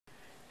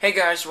Hey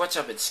guys, what's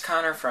up? It's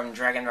Connor from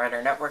Dragon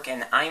Rider Network,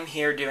 and I'm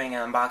here doing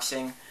an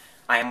unboxing.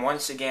 I am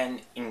once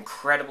again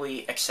incredibly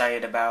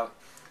excited about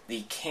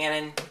the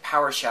Canon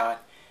PowerShot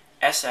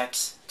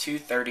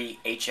SX230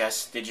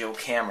 HS digital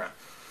camera.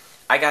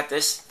 I got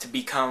this to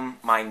become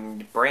my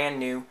brand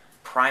new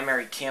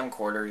primary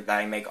camcorder that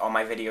I make all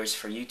my videos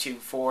for YouTube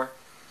for.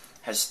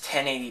 Has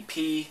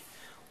 1080p,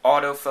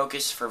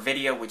 autofocus for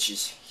video, which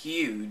is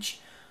huge,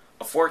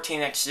 a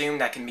 14x zoom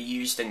that can be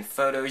used in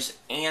photos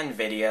and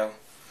video,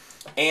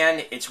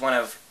 and it's one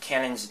of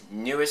Canon's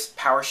newest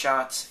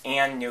PowerShots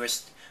and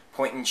newest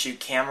point-and-shoot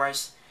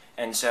cameras,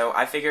 and so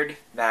I figured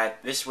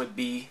that this would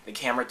be the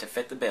camera to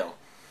fit the bill.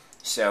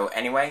 So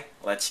anyway,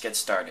 let's get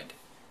started.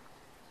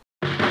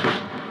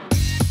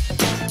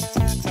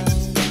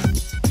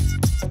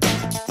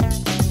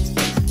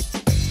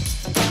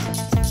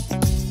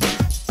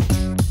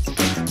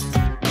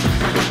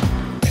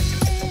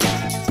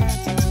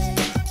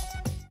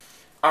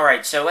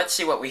 Alright, so let's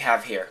see what we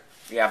have here.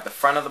 We have the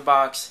front of the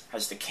box,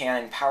 has the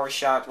Canon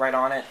PowerShot right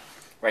on it.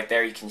 Right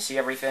there you can see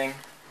everything.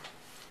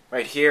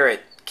 Right here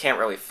it can't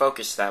really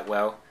focus that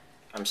well,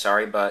 I'm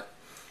sorry, but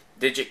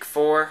Digic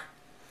 4,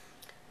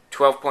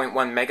 12.1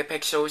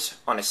 megapixels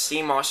on a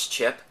CMOS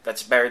chip,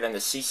 that's better than the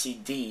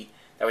CCD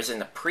that was in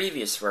the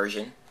previous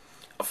version.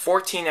 A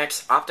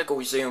 14x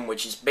optical zoom,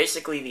 which is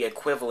basically the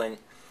equivalent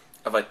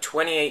of a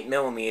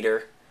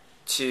 28mm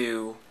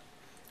to,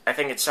 I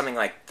think it's something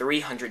like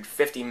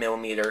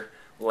 350mm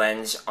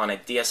lens on a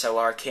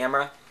DSLR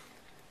camera.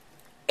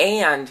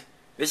 And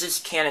this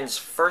is Canon's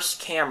first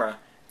camera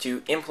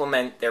to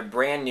implement their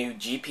brand new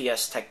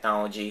GPS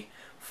technology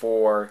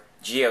for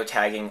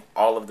geotagging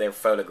all of their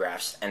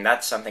photographs, and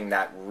that's something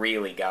that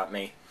really got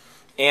me.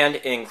 And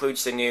it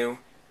includes the new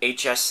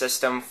HS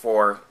system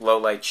for low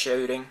light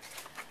shooting.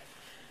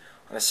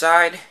 On the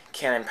side,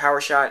 Canon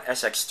PowerShot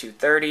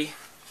SX230,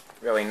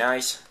 really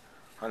nice.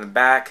 On the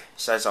back,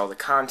 says all the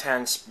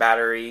contents,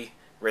 battery,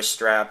 wrist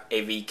strap,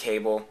 AV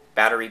cable,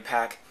 battery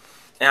pack.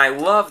 And I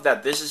love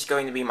that this is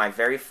going to be my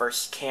very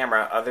first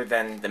camera, other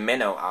than the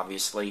Mino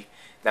obviously,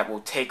 that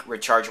will take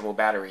rechargeable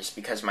batteries,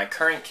 because my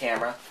current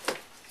camera,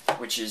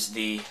 which is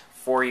the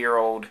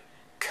 4-year-old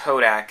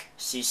Kodak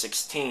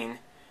C16,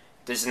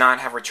 does not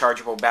have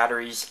rechargeable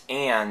batteries,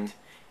 and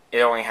it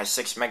only has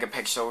 6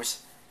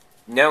 megapixels,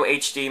 no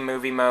HD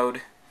movie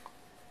mode,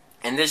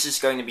 and this is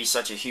going to be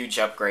such a huge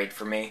upgrade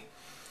for me,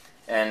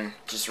 and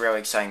just really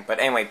exciting. But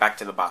anyway, back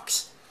to the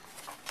box.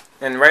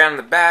 Then right on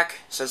the back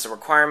says the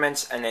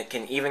requirements, and it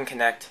can even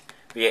connect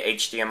via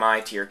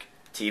HDMI to your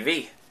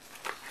TV.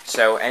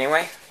 So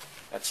anyway,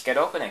 let's get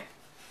opening.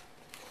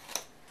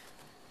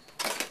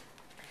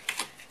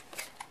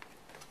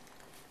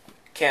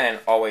 Canon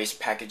always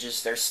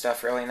packages their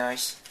stuff really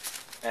nice.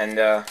 And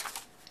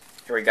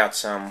here we got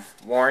some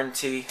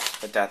warranty,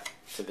 put that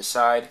to the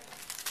side.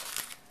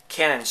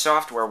 Canon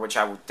software, which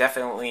I will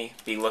definitely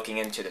be looking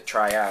into to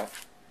try out.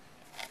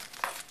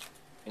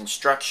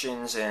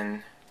 Instructions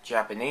in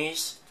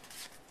Japanese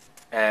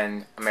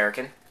and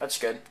American. That's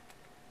good.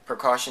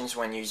 Precautions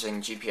when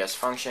using GPS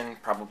function.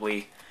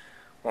 Probably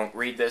won't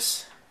read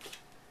this.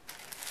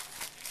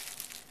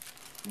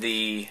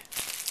 The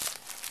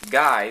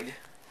guide,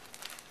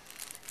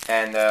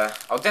 and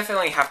I'll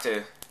definitely have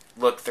to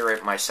look through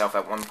it myself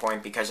at one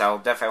point, because I'll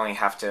definitely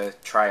have to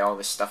try all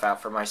this stuff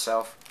out for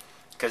myself,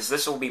 because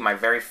this will be my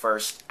very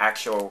first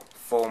actual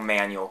full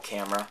manual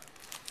camera.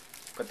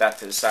 Put that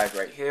to the side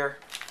right here.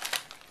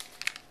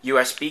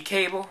 USB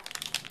cable,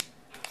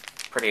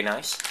 pretty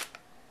nice.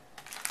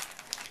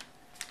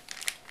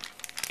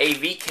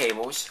 AV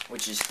cables,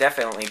 which is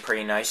definitely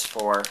pretty nice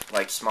for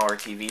like smaller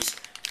TVs.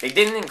 They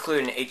didn't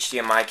include an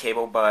HDMI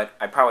cable, but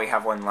I probably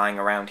have one lying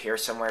around here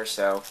somewhere,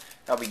 so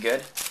that'll be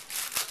good.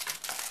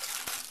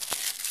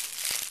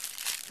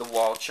 The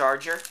wall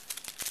charger,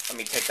 let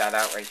me take that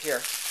out right here.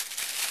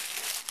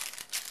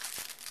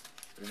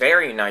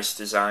 Very nice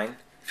design.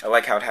 I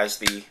like how it has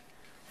the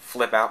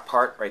flip out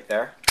part right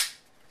there,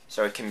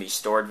 so it can be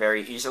stored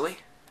very easily.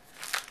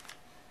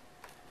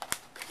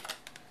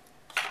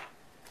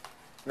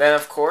 Then,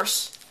 of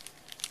course,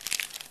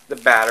 the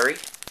battery.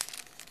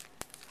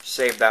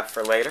 Save that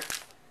for later.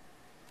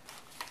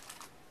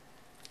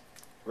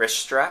 Wrist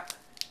strap.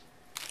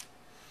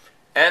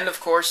 And, of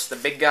course, the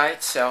big guy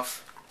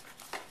itself.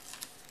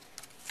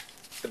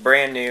 The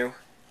brand new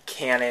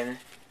Canon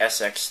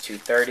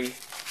SX230.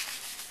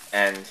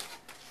 And,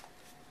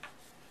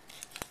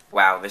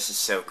 wow, this is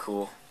so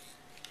cool.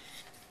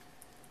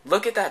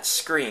 Look at that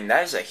screen.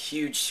 That is a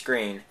huge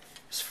screen.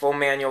 It's full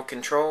manual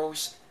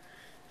controls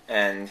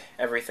and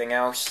everything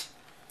else.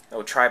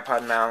 No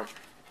tripod mount.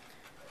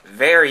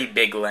 Very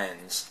big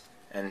lens.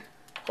 And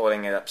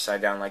holding it upside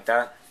down like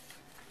that.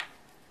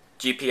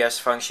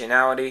 GPS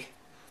functionality.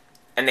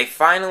 And they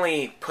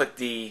finally put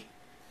the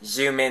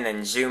zoom in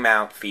and zoom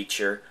out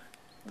feature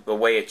the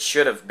way it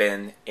should have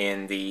been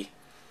in the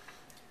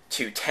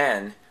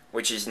 210,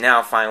 which is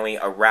now finally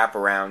a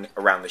wraparound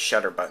around the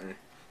shutter button.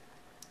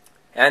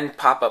 And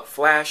pop-up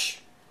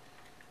flash,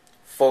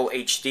 full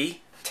HD,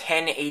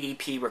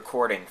 1080p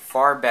recording,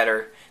 far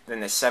better than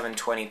the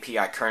 720p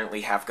I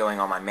currently have going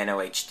on my Mino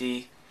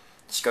HD.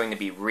 It's going to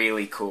be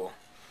really cool.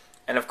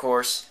 And of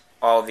course,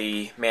 all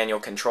the manual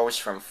controls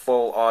from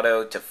full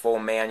auto to full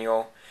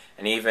manual,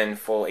 and even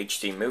full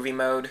HD movie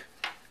mode.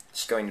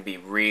 It's going to be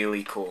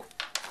really cool.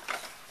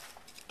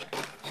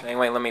 So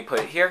anyway, let me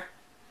put it here.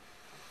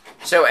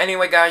 So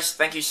anyway guys,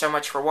 thank you so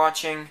much for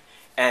watching,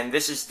 and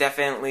this is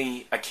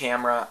definitely a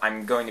camera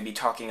I'm going to be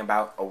talking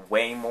about a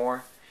way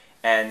more.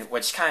 And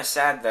what's kind of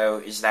sad though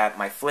is that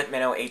my Flip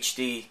Mino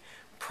HD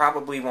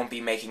probably won't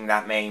be making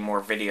that many more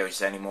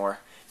videos anymore,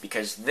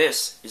 because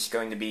this is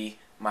going to be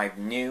my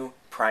new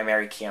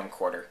primary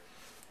camcorder.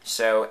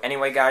 So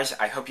anyway guys,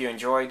 I hope you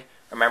enjoyed.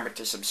 Remember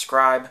to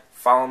subscribe,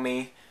 follow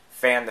me,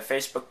 fan the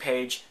Facebook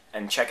page,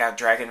 and check out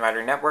Dragon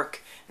Rider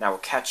Network, and I will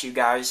catch you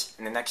guys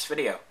in the next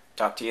video.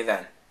 Talk to you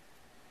then.